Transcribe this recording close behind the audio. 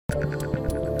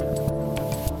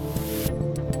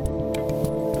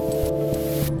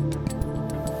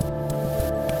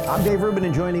I'm Dave Rubin,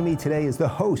 and joining me today is the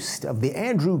host of The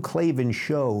Andrew Klavan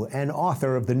Show and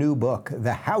author of the new book,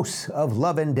 The House of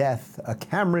Love and Death, a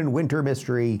Cameron Winter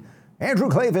mystery. Andrew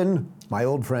Klavan, my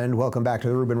old friend, welcome back to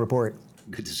the Rubin Report.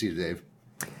 Good to see you, Dave.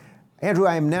 Andrew,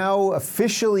 I am now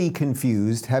officially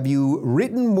confused. Have you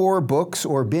written more books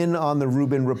or been on the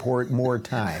Rubin Report more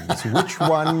times? Which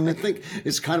one? I think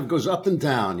it kind of goes up and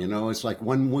down. You know, it's like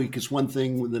one week it's one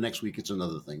thing, the next week it's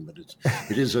another thing. But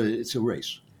it's a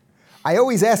race. I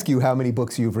always ask you how many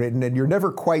books you've written, and you're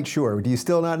never quite sure. Do you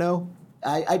still not know?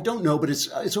 I don't know, but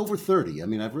it's over 30. I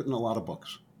mean, I've written a lot of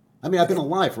books. I mean, I've been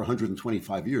alive for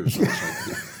 125 years. So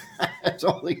it's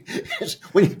like,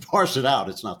 when you parse it out,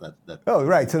 it's not that. Oh,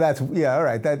 right. So that's, yeah, all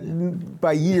right. That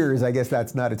by years, I guess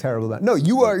that's not a terrible amount. No,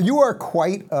 you are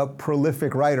quite a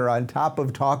prolific writer on top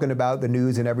of talking about the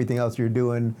news and everything else you're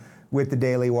doing with the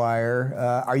Daily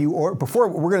Wire. Before,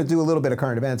 we're going to do a little bit of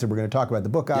current events, and we're going to talk about the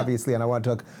book, obviously, and I want to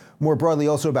talk more broadly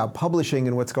also about publishing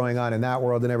and what's going on in that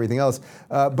world and everything else.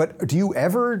 But do you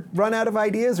ever run out of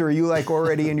ideas, or are you like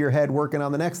already in your head working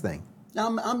on the next thing?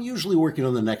 I'm usually working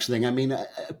on the next thing. I mean,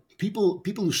 people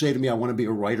who say to me, I want to be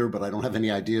a writer, but I don't have any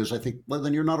ideas, I think, well,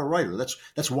 then you're not a writer.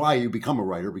 That's why you become a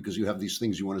writer, because you have these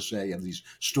things you want to say, you have these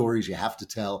stories you have to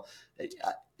tell.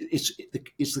 It's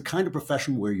the kind of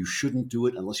profession where you shouldn't do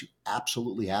it unless you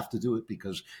absolutely have to do it,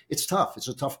 because it's tough. It's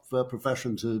a tough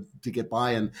profession to get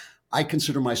by. And I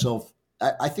consider myself,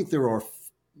 I think there are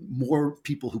more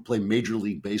people who play Major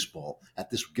League Baseball at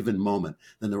this given moment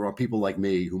than there are people like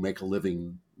me who make a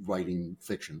living writing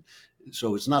fiction.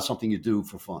 So it's not something you do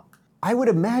for fun. I would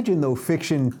imagine, though,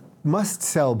 fiction must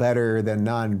sell better than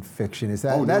nonfiction. Is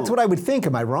that? Oh, no. That's what I would think.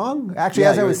 Am I wrong? Actually,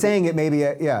 Yeah, as I was saying it, maybe,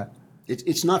 yeah.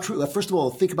 It's not true. First of all,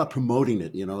 think about promoting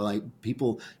it. You know, like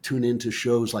people tune into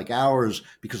shows like ours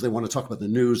because they want to talk about the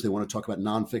news. They want to talk about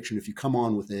nonfiction. If you come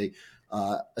on with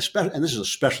and this is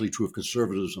especially true of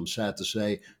conservatives, I'm sad to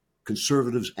say,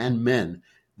 conservatives and men,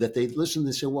 that they listen,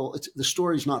 they say, well, the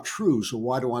story's not true, so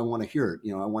why do I want to hear it?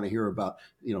 You know, I want to hear about,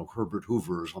 Herbert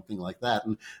Hoover or something like that.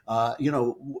 And,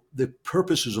 the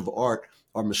purposes of art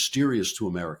are mysterious to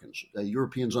Americans.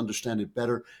 Europeans understand it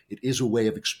better. It is a way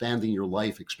of expanding your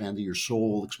life, expanding your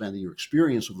soul, expanding your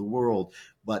experience of the world.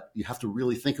 But you have to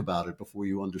really think about it before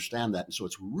you understand that. And so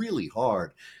it's really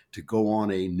hard to go on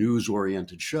a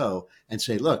news-oriented show and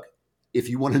say, look, if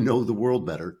you want to know the world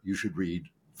better, you should read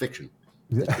fiction.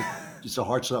 It's a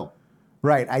hard sell.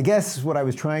 Right. I guess what I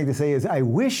was trying to say is I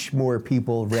wish more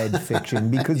people read fiction,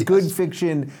 because Yes.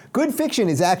 good fiction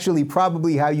is actually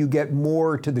probably how you get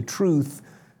more to the truth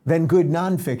than good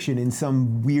nonfiction in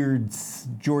some weird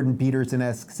Jordan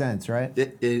Peterson-esque sense, right?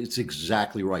 It's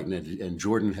exactly right. And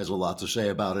Jordan has a lot to say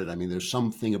about it. I mean, there's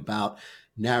something about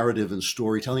narrative and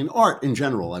storytelling, art in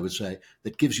general, I would say,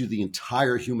 that gives you the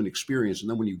entire human experience. And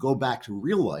then when you go back to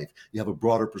real life, you have a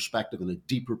broader perspective and a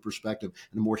deeper perspective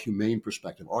and a more humane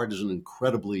perspective. Art is an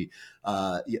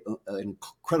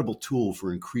incredible tool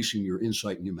for increasing your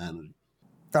insight in humanity.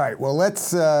 All right. Well,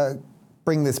 let's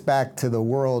bring this back to the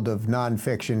world of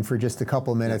nonfiction for just a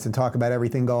couple of minutes and talk about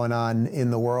everything going on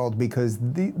in the world, because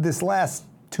this last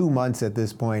 2 months at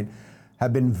this point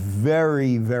have been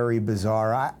very, very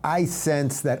bizarre. I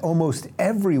sense that almost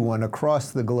everyone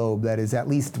across the globe that is at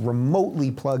least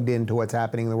remotely plugged into what's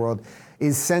happening in the world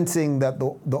is sensing that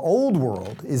the old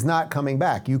world is not coming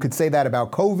back. You could say that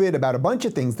about COVID, about a bunch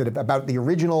of things, about the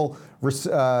original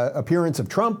appearance of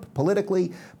Trump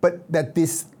politically, but that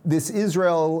this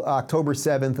Israel October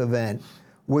 7th event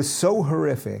was so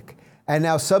horrific. And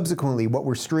now subsequently, what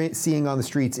we're seeing on the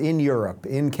streets in Europe,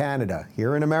 in Canada,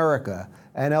 here in America,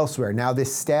 and elsewhere. Now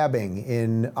this stabbing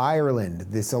in Ireland,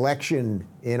 this election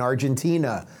in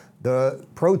Argentina, the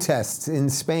protests in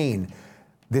Spain,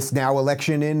 this now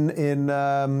election in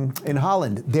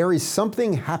Holland. There is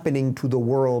something happening to the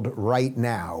world right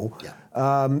now.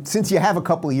 Yeah. Since you have a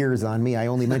couple of years on me, I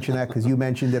only mention that because you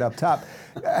mentioned it up top.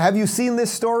 Have you seen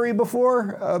this story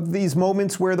before, of these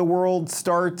moments where the world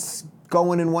starts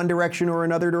going in one direction or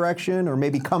another direction, or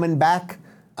maybe coming back?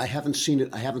 I haven't seen it.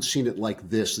 I haven't seen it like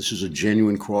this. This is a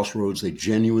genuine crossroads. They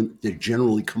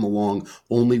generally come along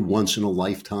only once in a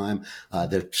lifetime.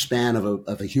 The span of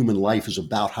a human life is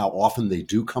about how often they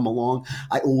do come along.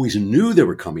 I always knew they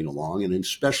were coming along, and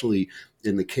especially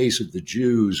in the case of the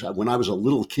Jews. When I was a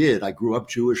little kid, I grew up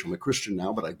Jewish. I'm a Christian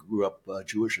now, but I grew up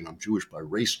Jewish, and I'm Jewish by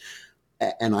race.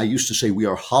 And I used to say we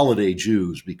are holiday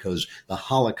Jews because the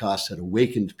Holocaust had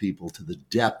awakened people to the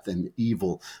depth and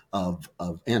evil of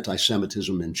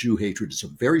anti-Semitism and Jew hatred. It's a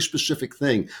very specific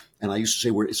thing. And I used to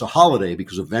say it's a holiday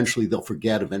because eventually they'll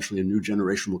forget. Eventually a new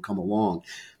generation will come along.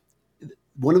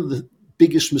 One of the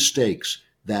biggest mistakes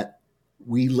that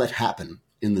we let happen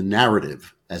in the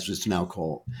narrative, as it's now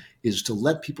called, is to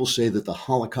let people say that the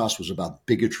Holocaust was about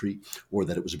bigotry, or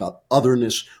that it was about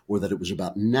otherness, or that it was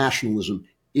about nationalism.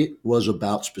 It was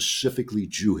about specifically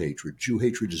Jew hatred. Jew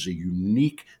hatred is a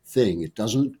unique thing. It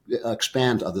doesn't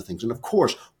expand to other things. And of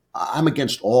course, I'm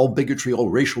against all bigotry, all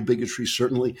racial bigotry,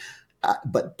 certainly.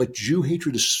 But Jew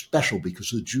hatred is special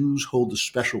because the Jews hold a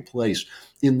special place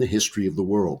in the history of the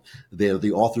world. They're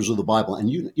the authors of the Bible. And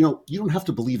you don't have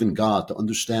to believe in God to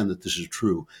understand that this is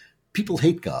true. People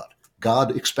hate God.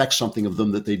 God expects something of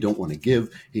them that they don't want to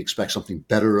give. He expects something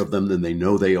better of them than they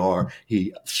know they are.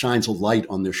 He shines a light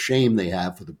on their shame they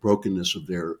have for the brokenness of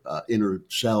their inner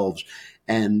selves.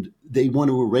 And they want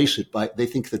to erase it they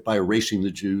think that by erasing the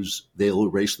Jews, they'll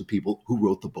erase the people who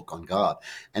wrote the book on God.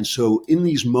 And so in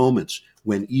these moments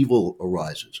when evil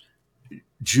arises,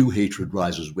 Jew hatred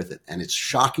rises with it. And it's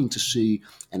shocking to see,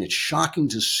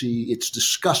 it's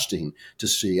disgusting to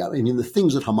see. I mean, the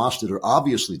things that Hamas did are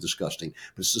obviously disgusting,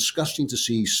 but it's disgusting to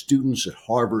see students at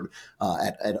Harvard,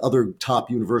 at other top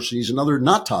universities and other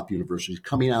not top universities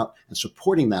coming out and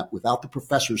supporting that without the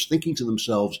professors thinking to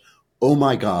themselves, oh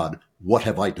my God, what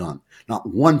have I done? Not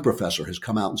one professor has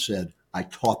come out and said, I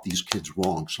taught these kids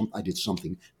wrong. I did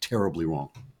something terribly wrong.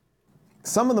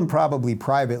 Some of them probably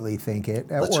privately think it,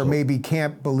 or maybe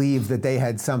can't believe that they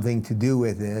had something to do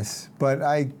with this. But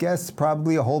I guess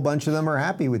probably a whole bunch of them are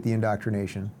happy with the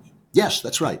indoctrination. Yes,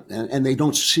 that's right. And they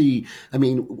don't see, I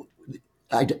mean,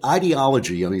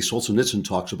 ideology, I mean, Solzhenitsyn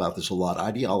talks about this a lot.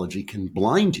 Ideology can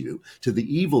blind you to the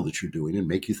evil that you're doing and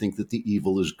make you think that the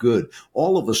evil is good.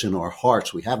 All of us in our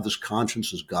hearts, we have this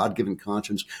conscience, this God-given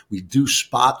conscience. We do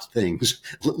spot things,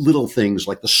 little things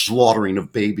like the slaughtering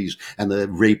of babies and the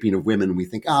raping of women. And we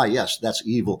think, yes, that's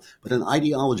evil. But an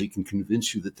ideology can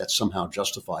convince you that that's somehow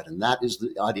justified. And that is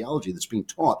the ideology that's being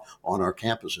taught on our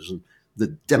campuses. And the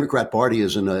Democrat Party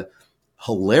is in a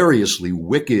hilariously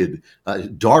wicked,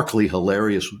 darkly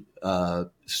hilarious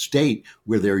state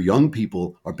where their young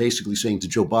people are basically saying to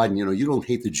Joe Biden, you don't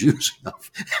hate the Jews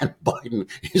enough. And Biden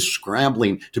is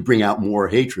scrambling to bring out more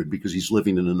hatred because he's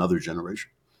living in another generation.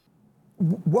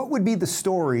 What would be the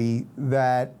story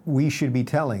that we should be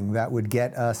telling that would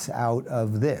get us out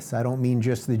of this? I don't mean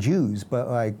just the Jews, but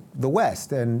like the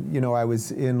West. And, I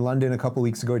was in London a couple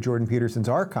weeks ago at Jordan Peterson's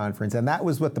ARC conference, and that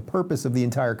was what the purpose of the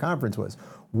entire conference was.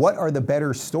 What are the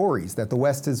better stories that the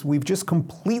West we've just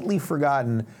completely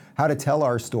forgotten how to tell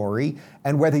our story.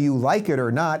 And whether you like it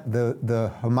or not,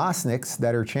 the Hamasniks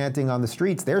that are chanting on the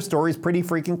streets, their story's pretty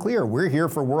freaking clear. We're here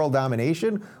for world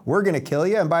domination. We're going to kill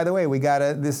you. And by the way, we got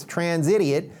this trans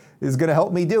idiot is going to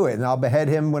help me do it. And I'll behead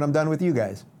him when I'm done with you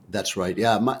guys. That's right.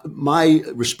 Yeah. My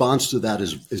response to that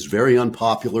is very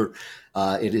unpopular.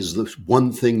 It is the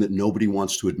one thing that nobody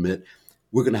wants to admit.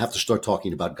 We're going to have to start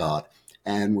talking about God.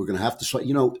 And we're going to have to start,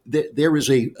 there is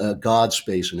a God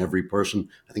space in every person.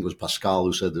 I think it was Pascal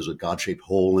who said there's a God-shaped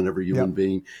hole in every human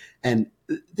being. And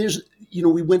there's,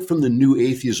 we went from the new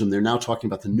atheism. They're now talking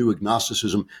about the new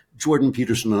agnosticism. Jordan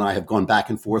Peterson and I have gone back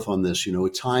and forth on this.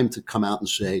 It's time to come out and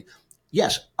say,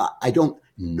 yes, I don't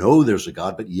know there's a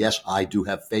God, but yes, I do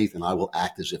have faith and I will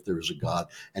act as if there is a God.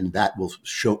 And that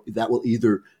will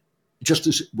either, just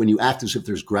as when you act as if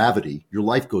there's gravity, your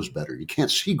life goes better. You can't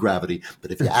see gravity,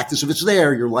 but if you act as if it's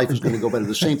there, your life is going to go better.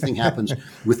 The same thing happens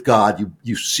with God.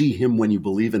 You see him when you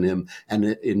believe in him, and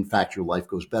in fact, your life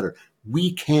goes better.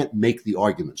 We can't make the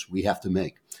arguments we have to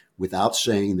make without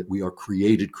saying that we are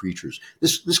created creatures.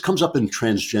 This comes up in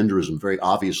transgenderism very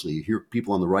obviously. You hear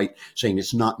people on the right saying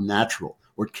it's not natural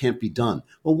or it can't be done.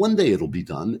 Well, one day it'll be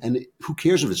done, and who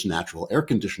cares if it's natural? Air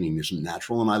conditioning isn't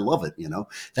natural, and I love it.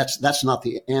 That's not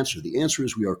the answer. The answer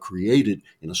is we are created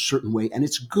in a certain way, and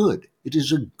it's good. It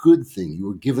is a good thing. You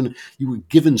were given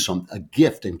a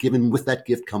gift, and given with that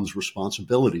gift comes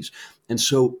responsibilities. And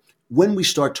so when we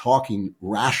start talking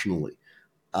rationally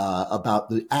about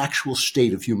the actual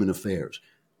state of human affairs,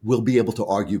 we'll be able to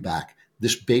argue back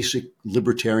this basic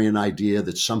libertarian idea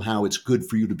that somehow it's good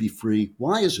for you to be free.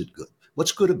 Why is it good?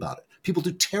 What's good about it? People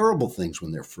do terrible things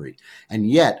when they're free.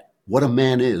 And yet, what a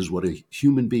man is, what a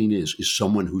human being is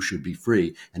someone who should be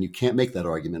free. And you can't make that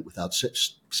argument without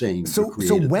saying you're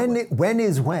created. So when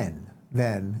is when,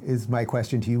 then, is my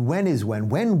question to you. When is when?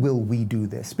 When will we do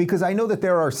this? Because I know that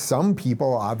there are some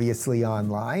people, obviously,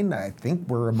 online, I think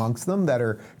we're amongst them, that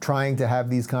are trying to have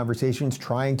these conversations,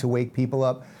 trying to wake people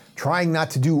up, trying not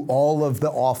to do all of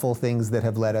the awful things that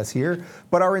have led us here.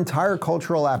 But our entire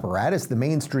cultural apparatus, the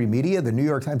mainstream media, the New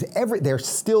York Times, they're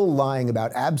still lying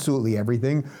about absolutely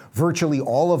everything. Virtually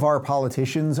all of our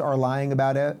politicians are lying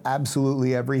about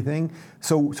absolutely everything.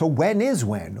 So when is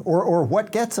when? Or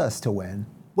what gets us to when?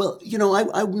 Well,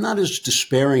 I'm not as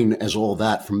despairing as all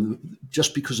that from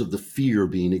just because of the fear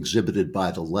being exhibited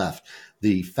by the left.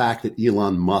 The fact that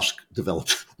Elon Musk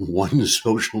developed one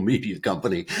social media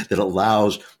company that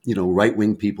allows,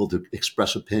 right-wing people to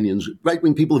express opinions,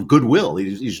 right-wing people of goodwill.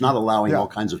 He's not allowing all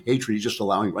kinds of hatred. He's just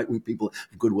allowing right-wing people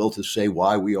of goodwill to say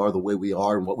why we are the way we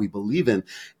are and what we believe in.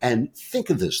 And think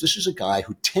of this. This is a guy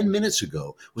who 10 minutes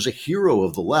ago was a hero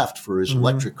of the left for his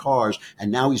electric cars.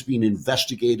 And now he's being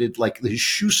investigated like his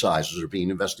shoe sizes are being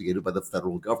investigated by the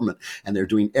federal government. And they're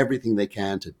doing everything they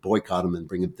can to boycott him and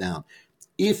bring him down.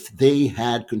 If they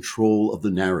had control of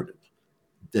the narrative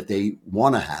that they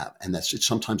want to have, and it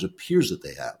sometimes appears that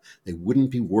they have, they wouldn't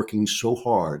be working so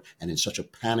hard and in such a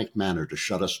panicked manner to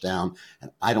shut us down. And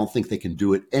I don't think they can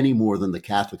do it any more than the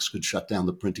Catholics could shut down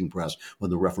the printing press when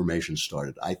the Reformation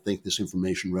started. I think this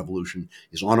information revolution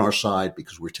is on our side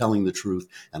because we're telling the truth.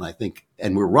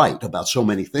 And we're right about so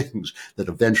many things that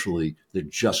eventually they're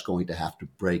just going to have to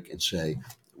break and say,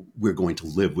 we're going to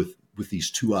live with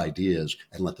these two ideas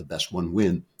and let the best one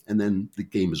win. And then the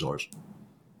game is ours.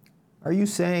 Are you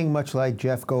saying, much like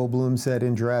Jeff Goldblum said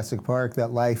in Jurassic Park,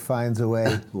 that life finds a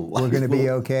way? We're going to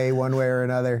be okay one way or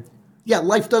another? Yeah,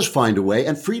 life does find a way,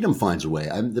 and freedom finds a way.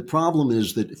 The problem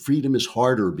is that freedom is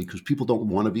harder because people don't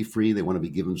want to be free. They want to be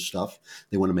given stuff.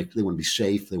 They want to be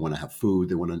safe. They want to have food.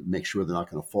 They want to make sure they're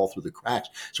not going to fall through the cracks.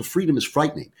 So freedom is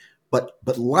frightening. But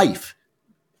life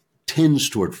tends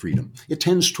toward freedom. It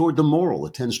tends toward the moral.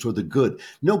 It tends toward the good.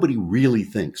 Nobody really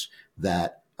thinks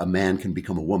that a man can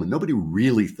become a woman. Nobody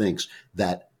really thinks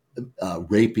that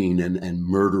raping and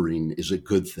murdering is a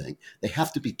good thing. They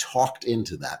have to be talked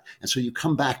into that. And so you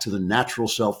come back to the natural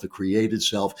self, the created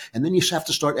self, and then you have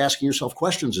to start asking yourself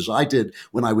questions, as I did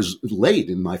when I was late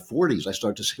in my 40s. I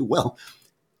started to say, well,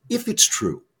 if it's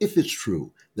true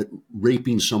that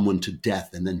raping someone to death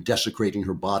and then desecrating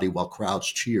her body while crowds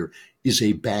cheer is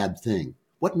a bad thing,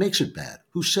 what makes it bad?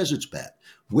 Who says it's bad?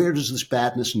 Where does this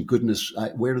badness and goodness,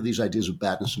 where do these ideas of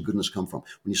badness and goodness come from?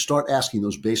 When you start asking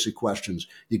those basic questions,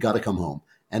 you got to come home.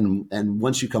 And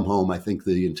once you come home, I think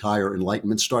the entire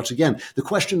enlightenment starts again. The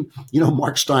question,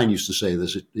 Mark Stein used to say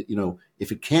this,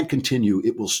 if it can't continue,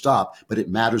 it will stop, but it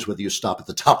matters whether you stop at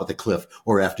the top of the cliff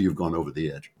or after you've gone over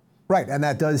the edge. Right, and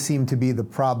that does seem to be the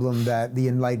problem that the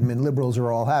Enlightenment liberals are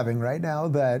all having right now,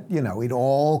 that, it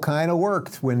all kind of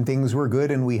worked when things were good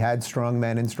and we had strong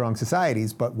men and strong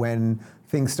societies, but when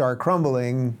things start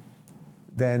crumbling,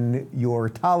 then your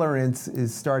tolerance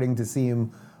is starting to seem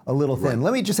a little thin. Right.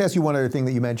 Let me just ask you one other thing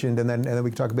that you mentioned, and then we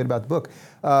can talk a bit about the book.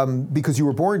 Because you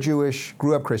were born Jewish,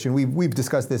 grew up Christian. We've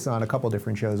discussed this on a couple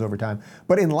different shows over time.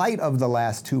 But in light of the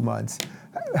last 2 months,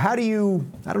 how do you,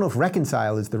 I don't know if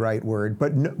reconcile is the right word,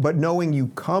 but knowing you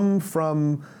come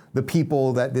from the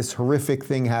people that this horrific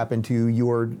thing happened to,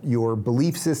 your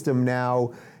belief system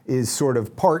now is sort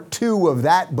of part 2 of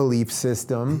that belief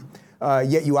system,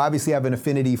 yet you obviously have an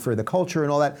affinity for the culture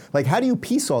and all that. Like, how do you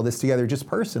piece all this together just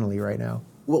personally right now?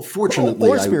 Well, fortunately,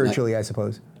 or spiritually, I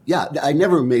suppose. Yeah, I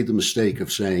never made the mistake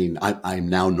of saying I'm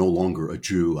now no longer a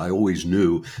Jew. I always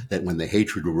knew that when the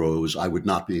hatred arose, I would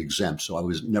not be exempt. So I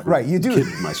was never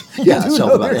kidding myself. Yeah, do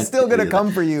know they're still going to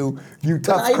come for you, you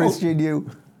tough Christian, you.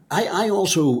 I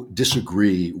also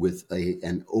disagree with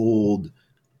an old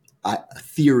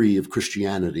theory of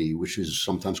Christianity, which is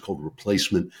sometimes called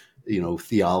replacement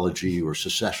theology or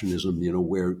secessionism,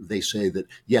 where they say that,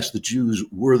 yes, the Jews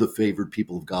were the favored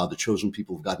people of God, the chosen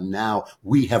people of God, and now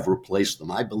we have replaced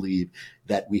them. I believe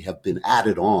that we have been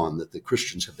added on, that the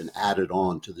Christians have been added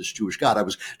on to this Jewish God. I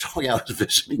was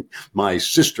visiting my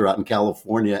sister out in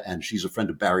California, and she's a friend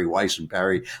of Barry Weiss. And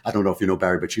Barry, I don't know if you know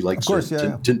Barry, but she likes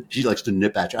she likes to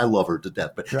nip at you. I love her to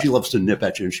death, but she loves to nip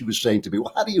at you. And she was saying to me,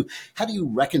 well, how do you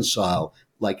reconcile,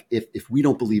 like, if we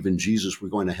don't believe in Jesus, we're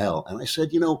going to hell? And I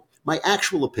said, my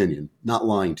actual opinion, not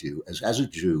lying to you, as a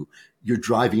Jew, you're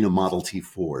driving a Model T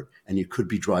Ford and you could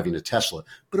be driving a Tesla,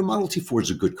 but a Model T Ford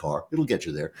is a good car. It'll get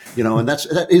you there, and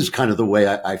that is kind of the way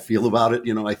I feel about it.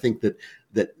 I think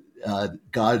that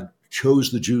God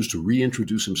chose the Jews to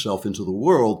reintroduce himself into the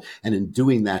world. And in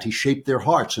doing that, he shaped their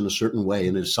hearts in a certain way.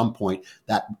 And at some point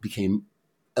that became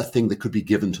a thing that could be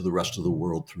given to the rest of the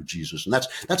world through Jesus. And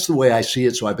that's the way I see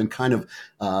it. So I've been kind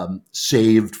of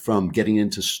saved from getting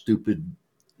into stupid,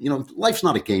 life's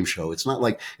not a game show. It's not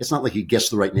like you guess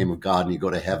the right name of God and you go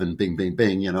to heaven, bing, bing,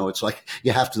 bing. It's like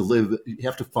you have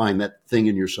to find that thing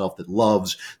in yourself that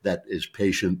loves, that is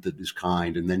patient, that is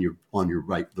kind, and then you're on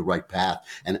the right path.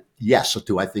 And yes,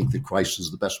 do I think that Christ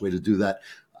is the best way to do that?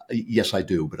 Yes, I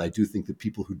do. But I do think that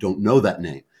people who don't know that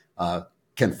name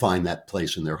can find that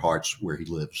place in their hearts where he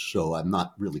lives. So I'm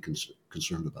not really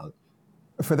concerned about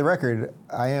it. For the record,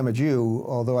 I am a Jew,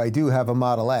 although I do have a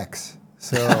Model X.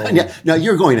 So Yeah, no,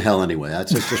 you're going to hell anyway.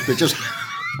 That's just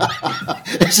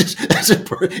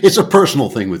it's a personal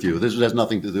thing with you. This has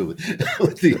nothing to do with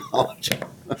theology.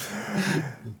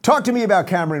 talk to me about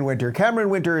Cameron Winter. Cameron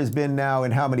Winter has been now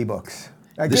in how many books?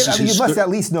 This is You must at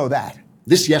least know that.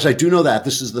 Yes, I do know that.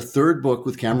 This is the third book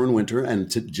with Cameron Winter, and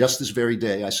just this very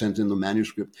day, I sent in the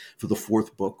manuscript for the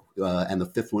fourth book, and the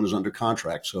fifth one is under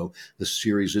contract. So the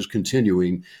series is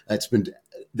continuing.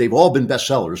 They've all been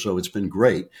bestsellers, so it's been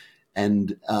great.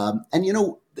 And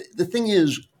the thing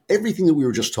is, everything that we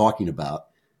were just talking about,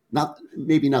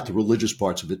 maybe not the religious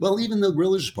parts of it, well, even the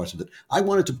religious parts of it, I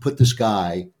wanted to put this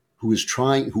guy who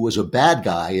was a bad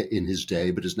guy in his day,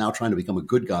 but is now trying to become a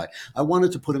good guy. I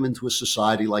wanted to put him into a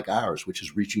society like ours, which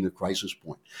is reaching a crisis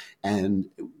point. And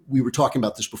we were talking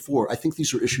about this before. I think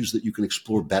these are issues that you can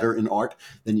explore better in art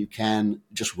than you can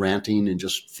just ranting and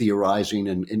just theorizing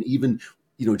and even,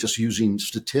 just using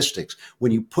statistics.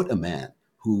 When you put a man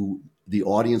who the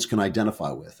audience can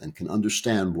identify with and can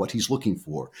understand what he's looking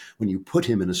for, when you put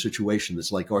him in a situation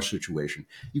that's like our situation,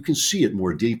 you can see it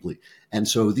more deeply. And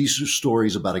so these are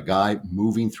stories about a guy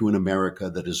moving through an America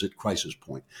that is at crisis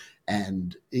point,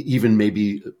 and even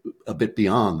maybe a bit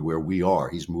beyond where we are.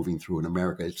 He's moving through an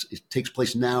America. It takes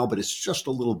place now, but it's just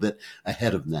a little bit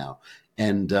ahead of now.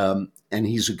 And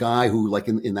he's a guy who, like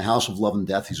in the House of Love and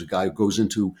Death, he's a guy who goes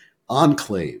into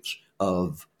enclaves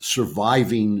of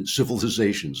surviving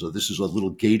civilizations. So this is a little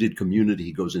gated community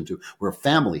he goes into where a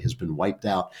family has been wiped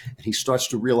out. And he starts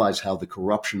to realize how the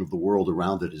corruption of the world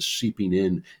around it is seeping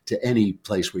in to any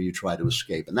place where you try to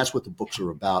escape. And that's what the books are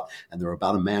about. And they're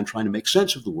about a man trying to make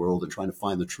sense of the world and trying to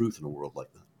find the truth in a world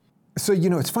like that. So,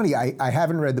 it's funny, I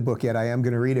haven't read the book yet. I am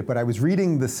going to read it, but I was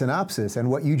reading the synopsis,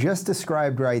 and what you just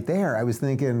described right there, I was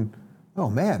thinking, oh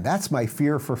man, that's my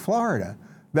fear for Florida.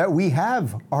 That we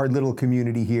have our little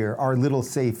community here, our little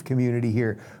safe community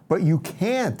here, but you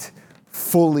can't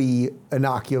fully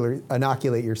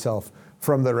inoculate yourself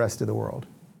from the rest of the world.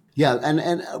 Yeah,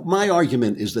 and my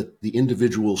argument is that the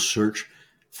individual search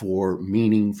for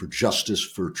meaning, for justice,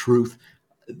 for truth,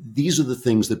 these are the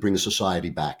things that bring a society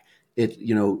back.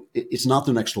 It's not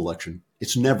the next election.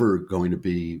 It's never going to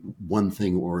be one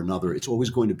thing or another. It's always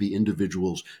going to be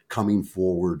individuals coming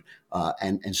forward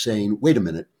and saying, wait a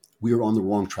minute, we are on the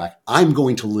wrong track. I'm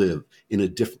going to live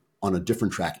on a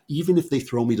different track, even if they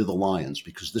throw me to the lions,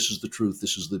 because this is the truth.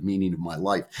 This is the meaning of my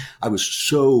life. I was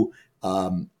so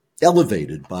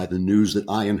elevated by the news that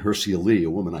Ayan Hirsi Ali, a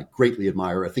woman I greatly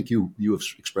admire. I think you have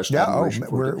expressed admiration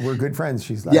for her. We're good friends.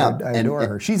 I adore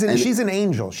her. She's an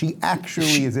angel. She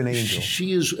actually is an angel.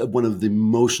 She is one of the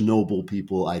most noble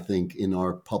people, I think, in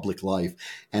our public life.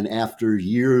 And after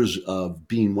years of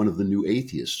being one of the new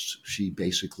atheists, she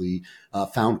basically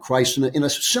found Christ in a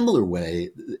similar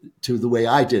way to the way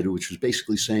I did, which was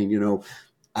basically saying,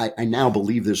 I now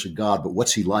believe there's a God, but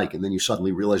what's he like? And then you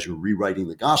suddenly realize you're rewriting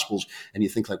the Gospels, and you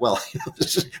think like, well,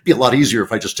 this would be a lot easier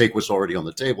if I just take what's already on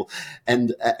the table.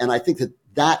 And I think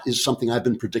that is something I've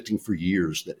been predicting for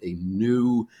years, that a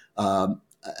new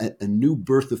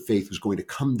birth of faith was going to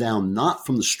come down, not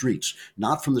from the streets,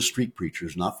 not from the street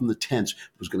preachers, not from the tents.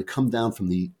 It was going to come down from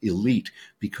the elite,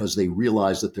 because they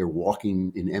realize that they're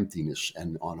walking in emptiness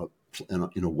and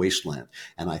in a wasteland.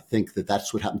 And I think that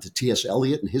that's what happened to T.S.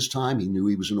 Eliot in his time. He knew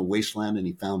he was in a wasteland and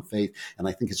he found faith. And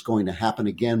I think it's going to happen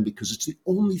again, because it's the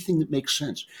only thing that makes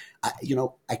sense. I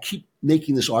keep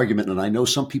making this argument, and I know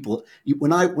some people,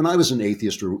 when I was an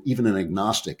atheist or even an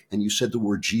agnostic, and you said the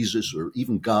word Jesus or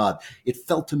even God, it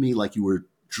felt to me like you were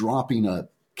dropping a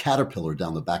caterpillar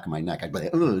down the back of my neck. I'd be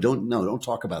like, don't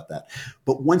talk about that.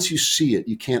 But once you see it,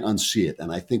 you can't unsee it.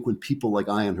 And I think when people like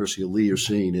Ayan Hirsi Ali are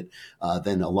seeing it,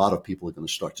 then a lot of people are going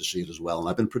to start to see it as well. And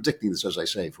I've been predicting this, as I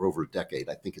say, for over a decade.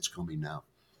 I think it's coming now.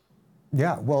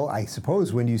 Yeah, well, I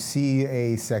suppose when you see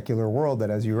a secular world that,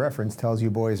 as you referenced, tells you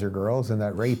boys are girls and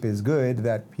that rape is good,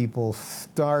 that people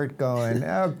start going,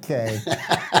 okay,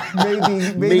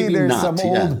 maybe there's some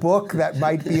old book that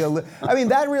might be I mean,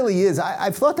 that really is.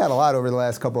 I've thought that a lot over the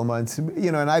last couple of months,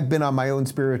 and I've been on my own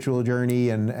spiritual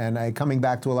journey and I coming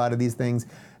back to a lot of these things.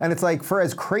 And it's like, for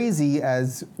as crazy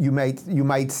as you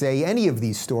might say any of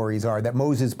these stories are, that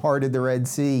Moses parted the Red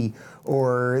Sea,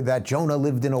 or that Jonah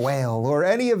lived in a whale, or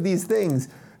any of these things,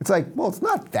 it's like, well, it's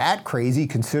not that crazy,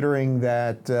 considering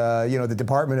that the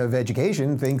Department of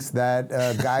Education thinks that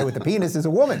a guy with a penis is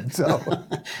a woman. So,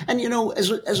 and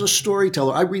as a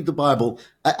storyteller, I read the Bible.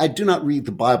 I do not read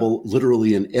the Bible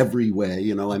literally in every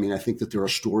way. I think that there are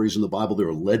stories in the Bible, there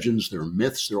are legends, there are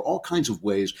myths, there are all kinds of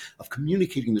ways of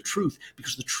communicating the truth,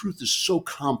 because the truth is so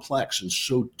complex and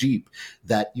so deep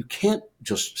that you can't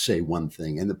just say one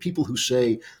thing. And the people who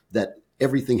say that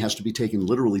everything has to be taken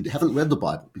literally. They haven't read the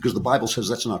Bible, because the Bible says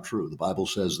that's not true. The Bible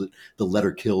says that the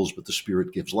letter kills, but the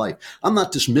spirit gives life. I'm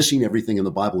not dismissing everything in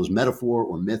the Bible as metaphor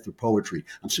or myth or poetry.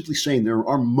 I'm simply saying there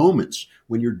are moments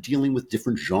when you're dealing with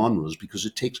different genres, because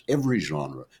it takes every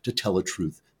genre to tell a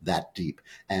truth that deep.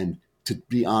 And to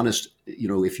be honest,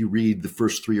 if you read the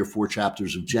first 3 or 4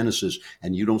 chapters of Genesis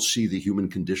and you don't see the human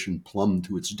condition plumbed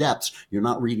to its depths, you're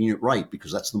not reading it right,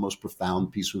 because that's the most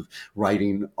profound piece of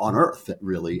writing on earth,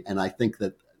 really. And I think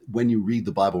that when you read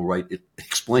the Bible right, it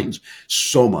explains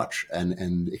so much,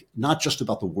 and not just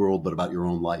about the world, but about your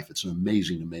own life. It's an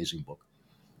amazing, amazing book.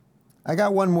 I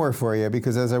got one more for you,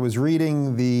 because as I was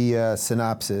reading the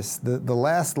synopsis, the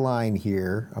last line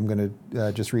here, I'm going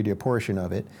to just read you a portion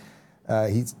of it.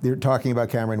 They're talking about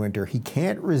Cameron Winter. He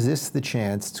can't resist the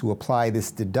chance to apply this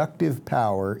deductive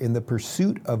power in the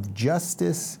pursuit of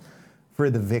justice for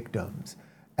the victims.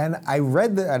 And I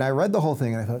read the whole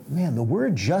thing, and I thought, man, the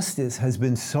word justice has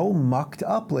been so mucked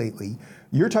up lately.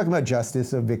 You're talking about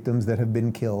justice of victims that have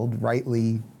been killed,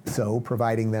 rightly so,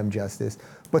 providing them justice.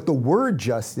 But the word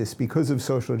justice, because of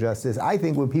social justice, I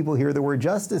think when people hear the word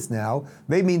justice now,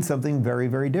 they mean something very,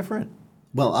 very different.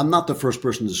 Well, I'm not the first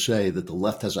person to say that the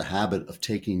left has a habit of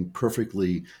taking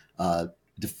perfectly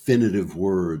definitive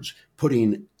words,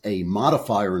 putting a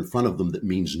modifier in front of them that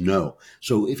means no.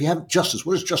 So if you have justice,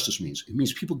 what does justice mean? It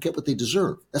means people get what they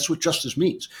deserve. That's what justice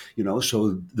means.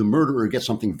 So the murderer gets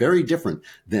something very different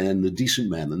than the decent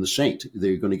man, than the saint.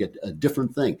 They're going to get a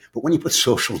different thing. But when you put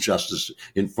social justice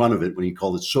in front of it, when you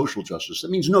call it social justice,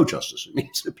 that means no justice. It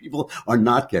means that people are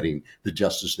not getting the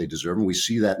justice they deserve. And we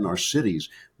see that in our cities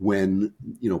when,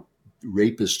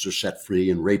 rapists are set free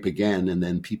and rape again, and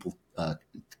then people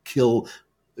kill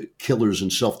killers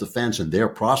in self-defense, and they're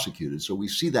prosecuted. So we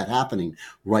see that happening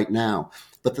right now.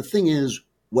 But the thing is,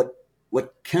 what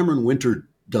Cameron Winter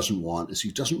doesn't want is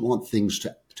he doesn't want things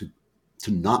to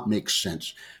not make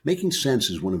sense. Making sense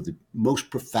is one of the most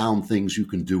profound things you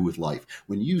can do with life.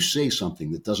 When you say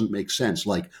something that doesn't make sense,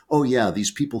 like, oh yeah,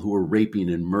 these people who are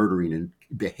raping and murdering and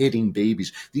beheading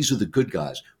babies, these are the good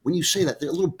guys. When you say that,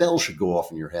 a little bell should go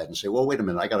off in your head and say, well, wait a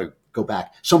minute, I got to go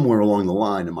back somewhere along the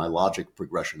line in my logic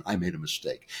progression. I made a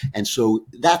mistake. And so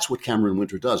that's what Cameron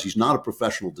Winter does. He's not a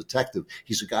professional detective.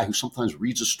 He's a guy who sometimes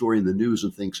reads a story in the news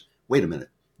and thinks, wait a minute,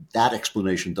 that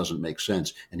explanation doesn't make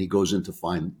sense. And he goes in to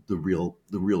find the real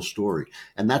story.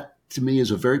 And that, to me,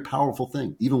 is a very powerful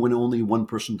thing, even when only one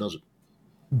person does it.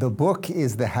 The book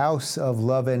is The House of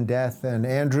Love and Death. And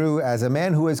Andrew, as a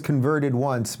man who has converted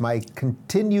once, my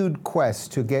continued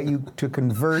quest to get you to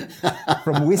convert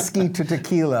from whiskey to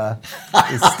tequila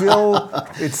is still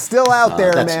out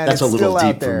there, man. That's it's a little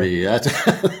still deep for me.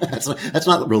 That's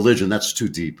not religion. That's too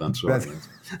deep. I'm sorry.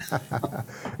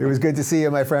 It was good to see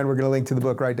you, my friend. We're going to link to the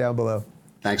book right down below.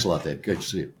 Thanks a lot, Dave. Good to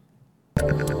see you.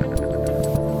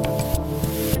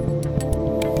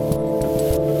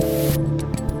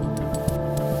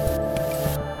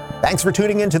 Thanks for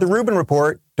tuning in to The Rubin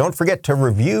Report. Don't forget to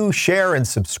review, share, and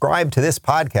subscribe to this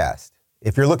podcast.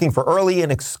 If you're looking for early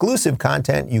and exclusive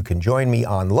content, you can join me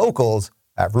on Locals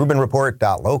at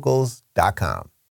rubinreport.locals.com.